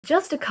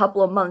Just a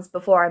couple of months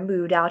before I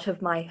moved out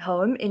of my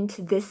home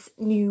into this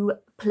new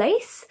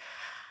place,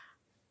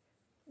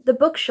 the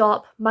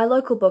bookshop, my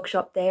local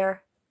bookshop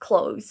there,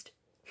 closed.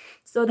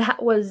 So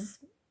that was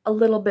a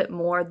little bit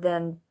more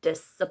than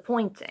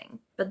disappointing.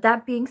 But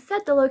that being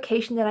said, the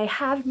location that I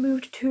have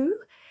moved to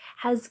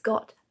has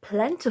got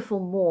plentiful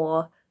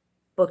more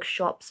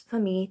bookshops for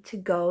me to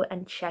go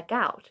and check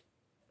out.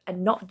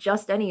 And not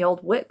just any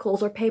old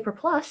Wickles or Paper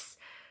Plus.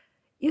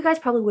 You guys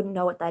probably wouldn't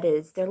know what that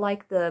is. They're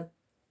like the...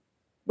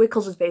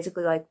 Wickles is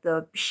basically like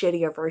the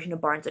shittier version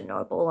of Barnes &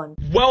 Noble, and...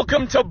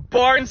 Welcome to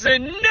Barnes &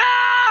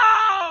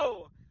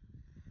 No!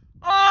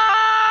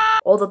 Oh!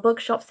 All the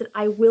bookshops that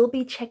I will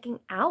be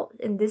checking out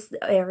in this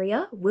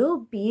area will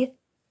be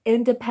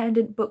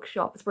independent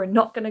bookshops. We're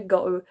not gonna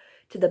go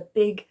to the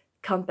big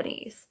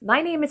companies.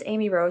 My name is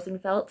Amy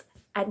Rosenfeld,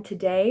 and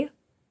today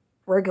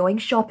we're going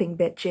shopping,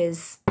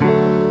 bitches.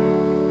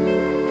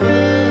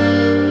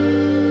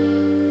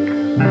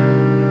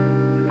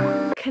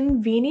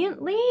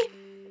 Conveniently,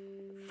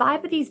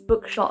 5 of these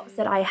bookshops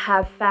that I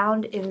have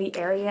found in the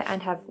area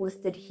and have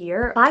listed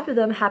here, 5 of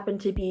them happen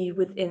to be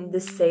within the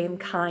same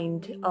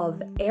kind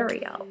of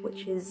area,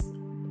 which is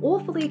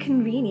awfully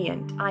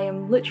convenient. I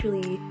am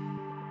literally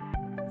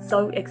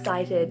so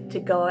excited to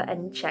go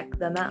and check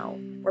them out.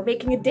 We're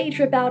making a day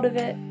trip out of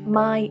it.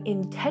 My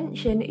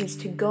intention is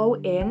to go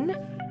in,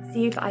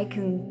 see if I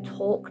can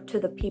talk to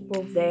the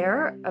people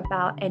there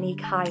about any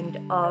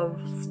kind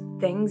of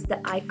things that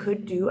I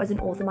could do as an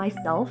author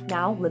myself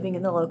now living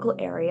in the local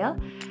area,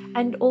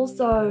 and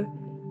also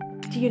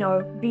to, you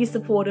know, be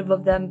supportive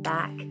of them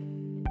back.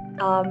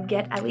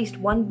 Get at least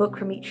 1 book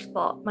from each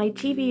spot. My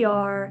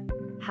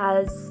TBR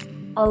has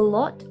a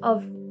lot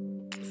of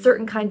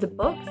certain kinds of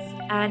books,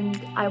 and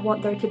I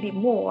want there to be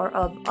more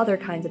of other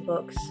kinds of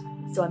books,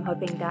 so I'm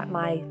hoping that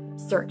my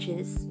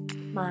searches,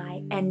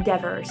 my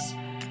endeavors,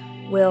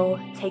 will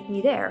take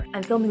me there.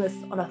 I'm filming this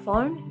on a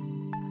phone,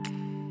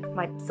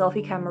 my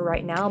selfie camera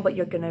right now, but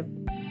you're gonna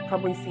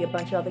probably see a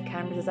bunch of other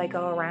cameras as I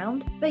go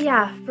around. But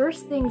yeah,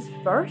 first things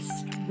first,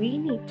 we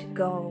need to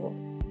go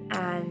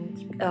and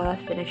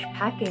finish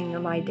packing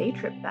my day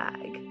trip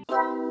bag.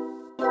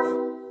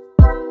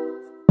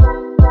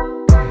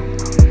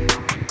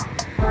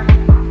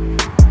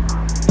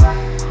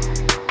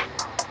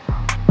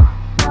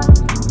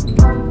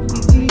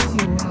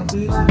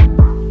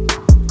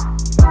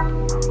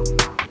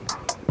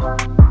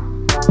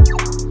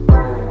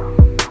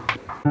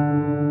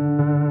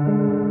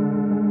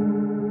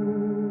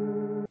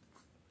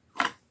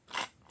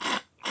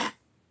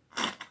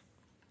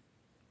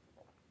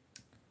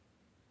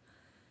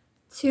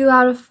 Two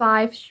out of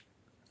 5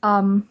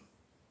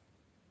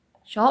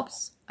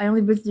 shops. I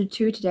only visited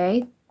 2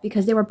 today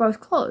because they were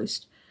both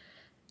closed.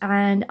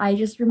 And I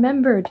just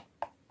remembered,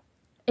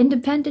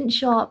 independent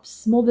shops,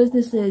 small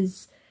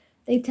businesses,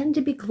 they tend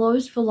to be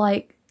closed for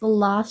like the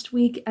last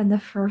week and the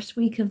first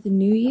week of the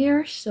new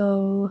year,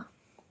 so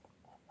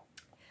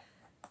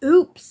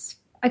oops.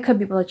 I could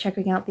be able to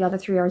checking out the other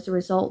 3 as a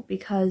result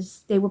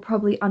because they were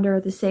probably under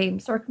the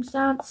same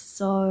circumstance.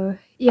 So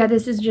yeah,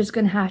 this is just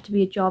gonna have to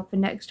be a job for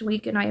next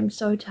week, and I am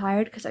so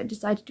tired because I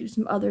decided to do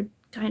some other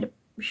kind of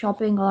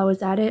shopping while I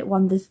was at it.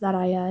 One that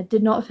I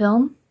did not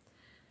film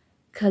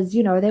because,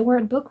 you know, they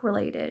weren't book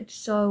related.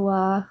 So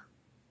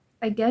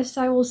I guess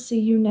I will see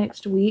you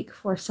next week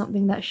for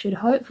something that should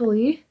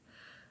hopefully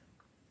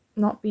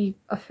not be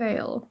a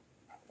fail.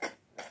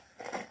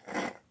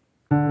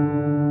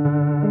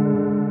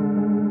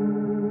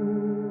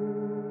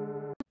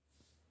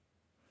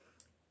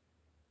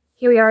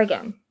 Here we are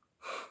again.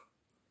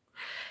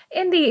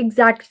 In the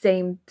exact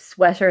same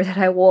sweater that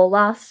I wore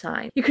last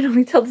time. You can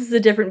only tell this is a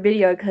different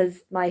video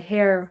because my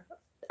hair,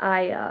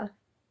 I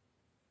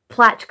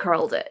plait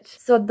curled it.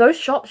 So those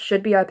shops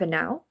should be open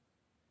now.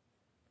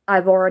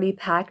 I've already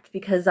packed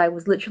because I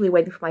was literally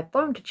waiting for my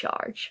phone to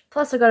charge.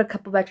 Plus I got a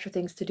couple of extra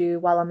things to do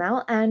while I'm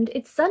out, and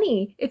it's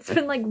sunny. It's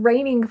been like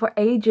raining for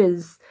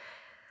ages.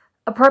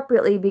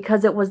 Appropriately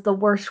because it was the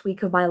worst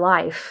week of my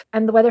life.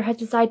 And the weather has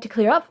decided to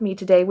clear up for me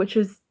today, which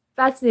was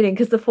fascinating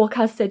because the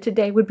forecast said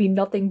today would be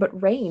nothing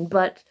but rain,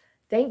 but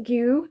thank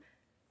you,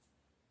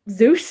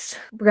 Zeus.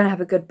 We're gonna have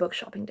a good book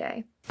shopping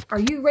day. Are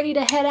you ready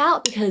to head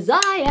out? Because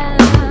I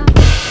am!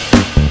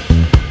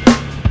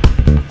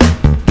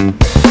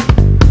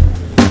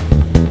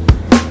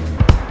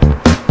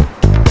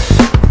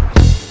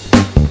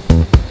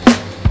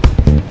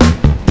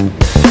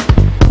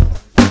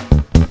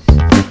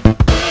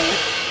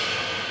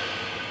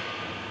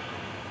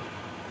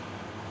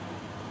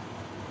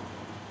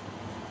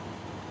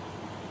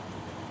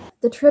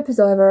 The trip is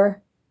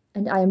over,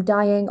 and I am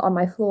dying on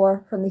my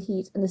floor from the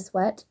heat and the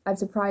sweat. I'm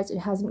surprised it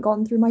hasn't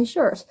gone through my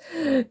shirt,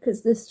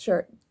 because this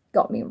shirt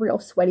got me real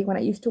sweaty when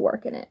I used to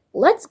work in it.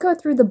 Let's go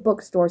through the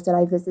bookstores that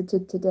I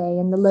visited today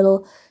and the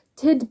little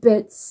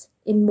tidbits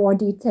in more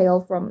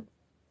detail from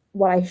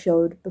what I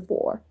showed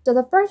before. So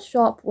the first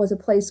shop was a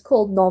place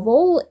called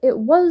Novel. It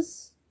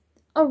was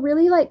a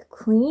really like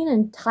clean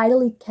and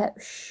tidily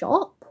kept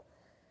shop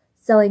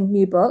selling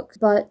new books,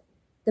 but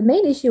The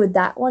main issue with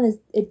that one is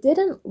it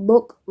didn't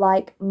look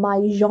like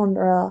my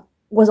genre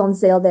was on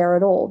sale there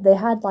at all. They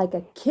had like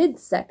a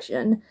kids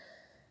section,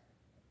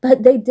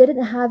 but they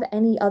didn't have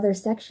any other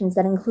sections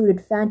that included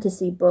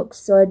fantasy books,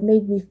 so it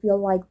made me feel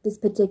like this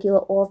particular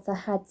author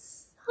had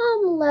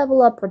some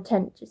level of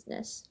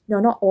pretentiousness. No,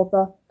 not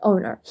author,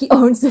 owner. He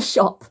owns the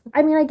shop.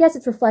 I mean, I guess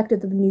it's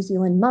reflective of the New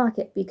Zealand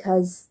market,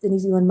 because the New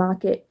Zealand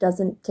market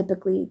doesn't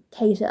typically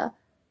cater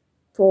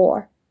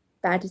for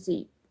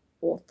fantasy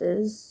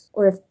authors,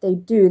 or if they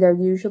do, they're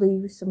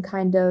usually some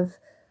kind of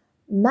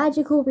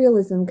magical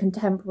realism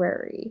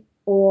contemporary,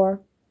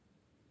 or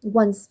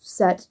ones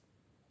set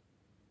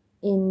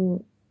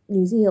in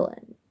New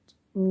Zealand,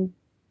 and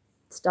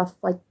stuff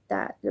like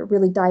that. It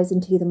really dives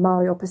into the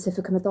Maori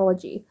Pacifica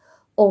mythology.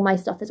 All my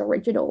stuff is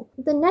original.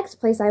 The next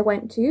place I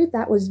went to,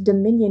 that was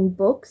Dominion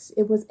Books.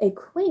 It was a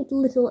quaint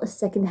little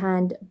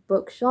secondhand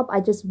bookshop. I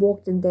just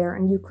walked in there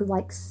and you could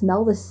like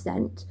smell the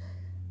scent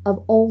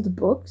of old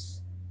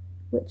books,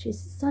 which is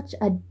such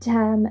a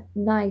damn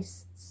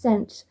nice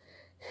scent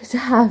to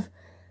have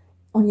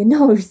on your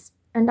nose.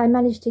 And I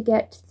managed to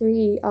get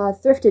 3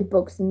 thrifted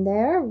books in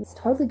there. It's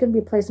totally going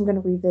to be a place I'm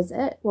going to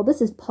revisit. Well,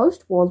 this is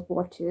post-World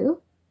War II,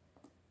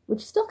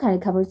 which still kind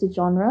of covers the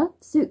genre.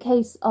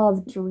 Suitcase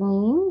of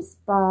Dreams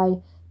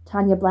by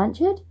Tanya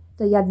Blanchard.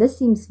 So yeah, this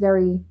seems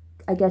very,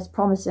 I guess,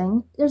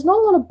 promising. There's not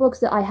a lot of books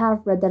that I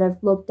have read that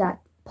I've looked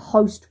at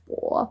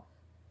post-war.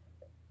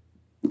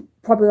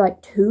 Probably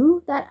like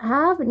 2 that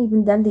have, and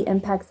even then the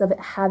impacts of it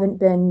haven't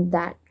been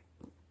that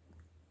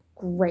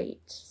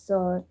great.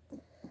 So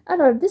I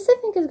don't know, this I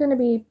think is going to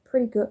be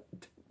pretty good.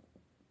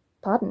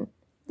 Pardon.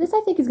 This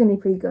I think is going to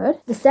be pretty good.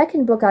 The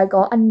second book I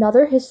got,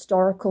 another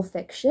historical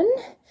fiction,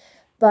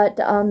 but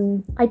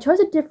I chose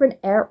a different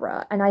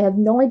era, and I have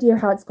no idea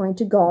how it's going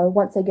to go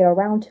once I get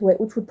around to it,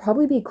 which would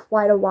probably be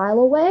quite a while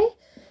away.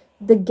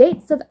 The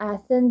Gates of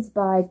Athens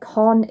by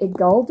Con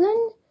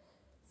Igulden.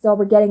 So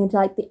we're getting into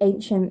like the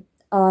ancient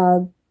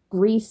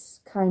Greece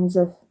kinds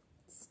of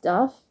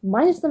stuff.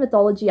 Minus the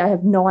mythology, I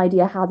have no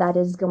idea how that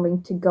is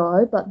going to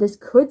go, but this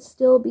could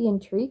still be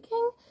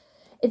intriguing.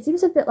 It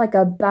seems a bit like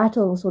a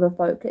battle sort of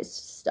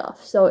focused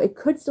stuff, so it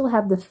could still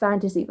have the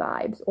fantasy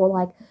vibes, or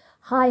like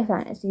high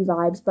fantasy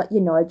vibes, but you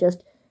know,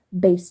 just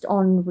based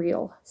on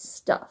real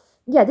stuff.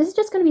 Yeah, this is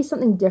just going to be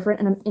something different,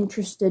 and I'm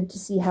interested to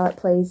see how it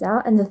plays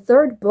out. And the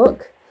third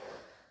book,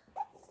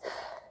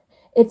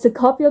 it's a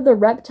copy of The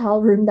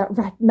Reptile Room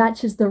that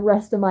matches the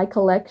rest of my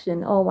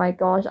collection. Oh my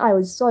gosh, I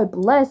was so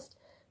blessed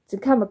to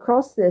come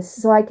across this,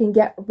 so I can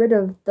get rid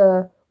of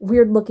the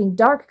weird looking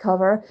dark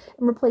cover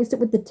and replace it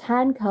with the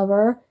tan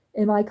cover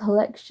in my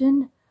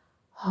collection.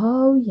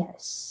 Oh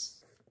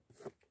yes.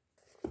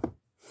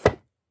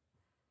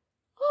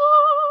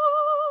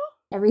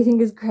 Everything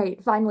is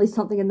great. Finally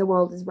something in the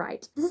world is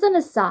right. This is an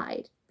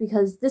aside,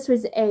 because this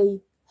was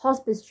a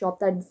hospice shop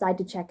that I decided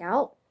to check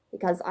out,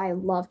 because I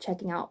love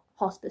checking out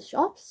hospice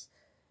shops,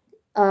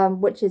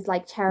 which is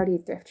like charity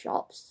thrift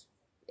shops,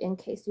 in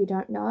case you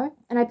don't know.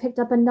 And I picked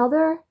up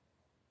another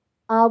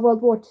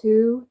World War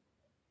II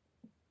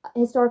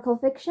historical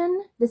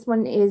fiction. This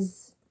one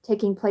is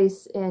taking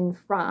place in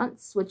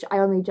France, which I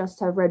only just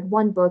have read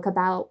one book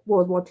about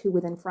World War II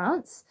within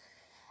France.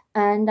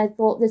 And I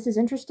thought, this is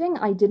interesting.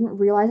 I didn't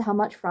realize how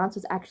much France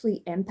was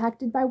actually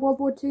impacted by World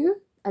War II.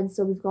 And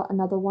so we've got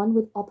another one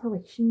with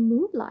Operation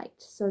Moonlight.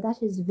 So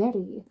that is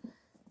very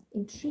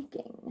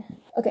intriguing.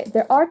 Okay,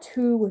 there are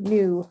 2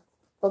 new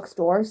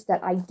bookstores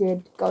that I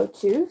did go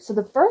to. So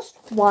the first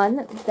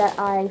one that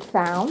I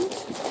found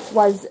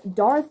was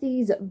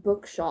Dorothy's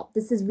Bookshop.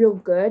 This is real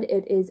good.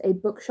 It is a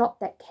bookshop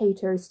that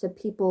caters to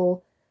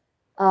people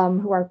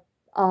who are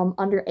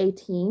under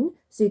 18.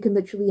 So you can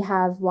literally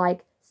have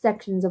like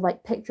sections of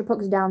like picture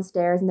books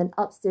downstairs, and then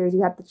upstairs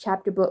you have the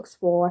chapter books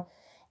for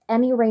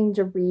any range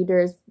of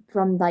readers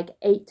from like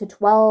 8 to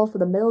 12 for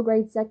the middle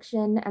grade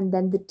section, and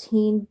then the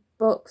teen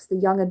books, the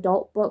young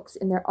adult books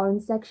in their own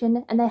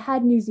section, and they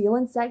had New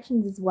Zealand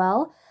sections as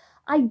well.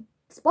 I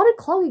spotted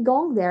Chloe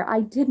Gong there.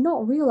 I did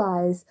not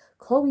realize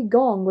Chloe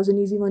Gong was a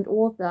New Zealand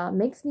author.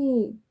 Makes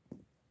me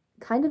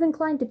kind of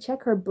inclined to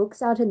check her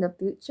books out in the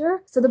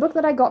future. So the book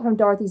that I got from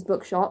Dorothy's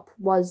Bookshop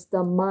was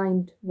The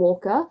Mind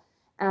Walker,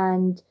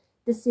 and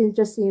this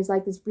just seems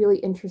like this really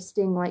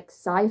interesting like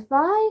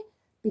sci-fi,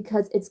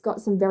 because it's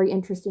got some very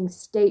interesting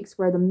stakes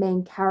where the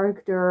main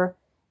character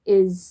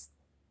is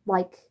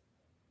like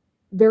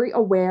very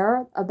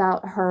aware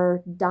about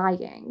her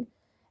dying,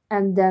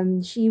 and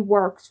then she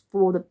works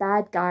for the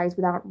bad guys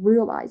without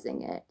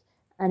realizing it,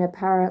 and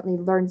apparently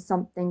learns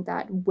something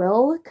that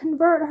will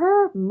convert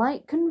her,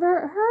 might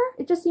convert her.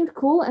 It just seemed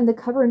cool, and the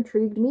cover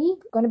intrigued me.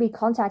 I'm going to be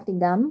contacting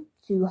them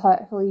to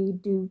hopefully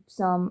do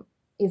some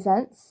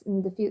events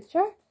in the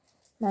future.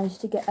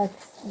 Managed to get a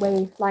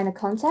line of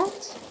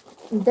contact.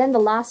 And then the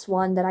last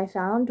one that I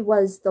found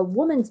was the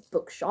Woman's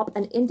Bookshop,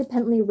 an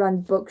independently run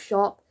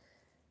bookshop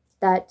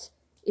that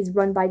is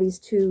run by these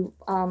 2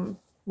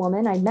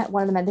 women. I met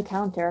one of them at the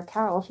counter,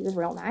 Carol. She was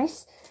real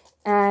nice.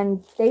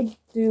 And they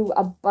do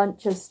a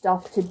bunch of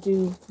stuff to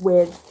do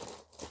with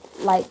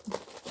like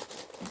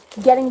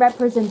getting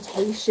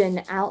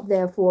representation out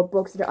there for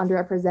books that are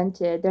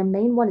underrepresented. Their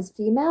main one is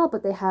female,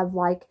 but they have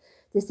like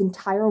this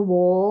entire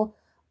wall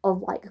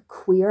of like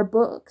queer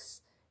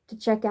books to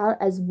check out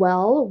as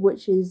well,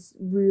 which is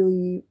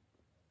really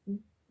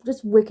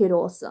just wicked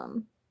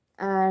awesome.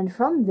 And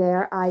from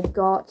there, I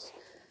got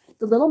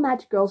The Little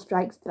Match Girl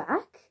Strikes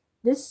Back.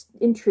 This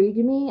intrigued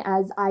me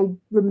as I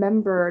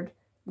remembered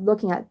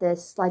looking at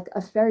this like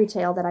a fairy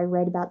tale that I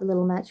read about the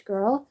Little Match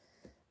Girl.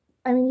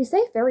 I mean, you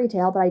say fairy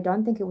tale, but I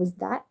don't think it was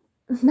that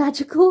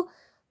magical.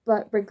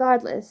 But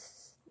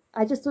regardless,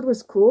 I just thought it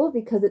was cool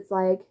because it's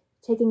like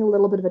taking a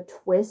little bit of a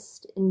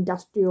twist,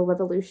 Industrial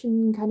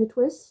Revolution kind of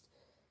twist,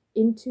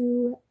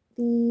 into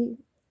the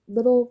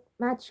Little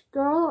Match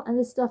Girl and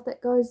the stuff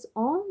that goes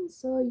on.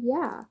 So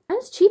yeah, and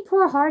it's cheap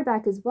for a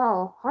hardback as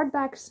well.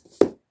 Hardbacks,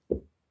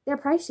 they're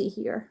pricey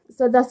here.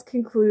 So thus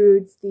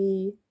concludes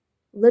the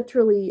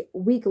literally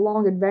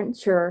week-long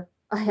adventure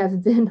I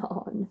have been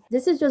on.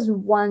 This is just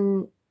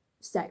one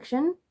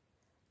section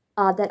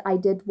that I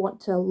did want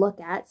to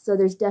look at, so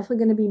there's definitely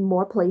going to be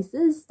more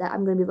places that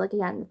I'm going to be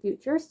looking at in the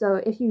future.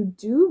 So if you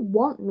do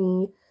want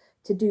me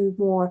to do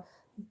more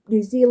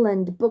New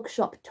Zealand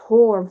bookshop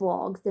tour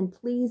vlogs, then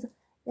please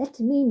let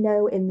me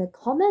know in the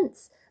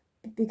comments,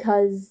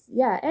 because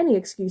yeah, any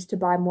excuse to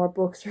buy more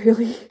books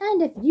really.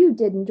 And if you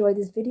did enjoy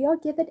this video,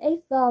 give it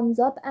a thumbs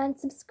up and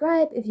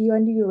subscribe. If you are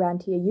new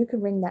around here, you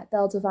can ring that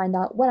bell to find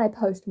out when I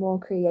post more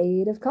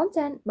creative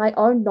content. My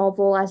own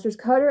novel, ASTER'S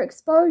CODA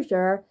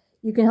Exposure,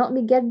 you can help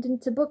me get it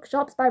into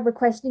bookshops by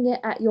requesting it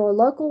at your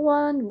local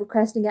one,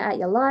 requesting it at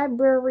your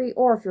library,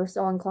 or if you're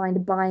so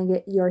inclined, buying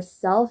it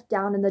yourself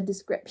down in the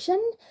description.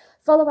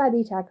 Follow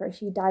Abby Tucker.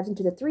 She dives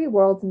into the 3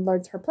 worlds and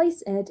learns her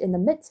place in it in the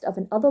midst of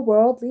an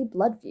otherworldly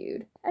blood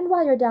feud. And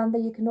while you're down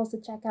there, you can also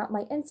check out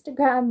my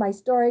Instagram, my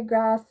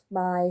Storygraph,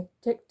 my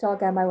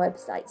TikTok, and my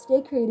website.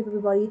 Stay creative,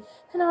 everybody,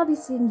 and I'll be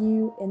seeing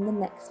you in the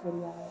next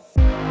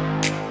video.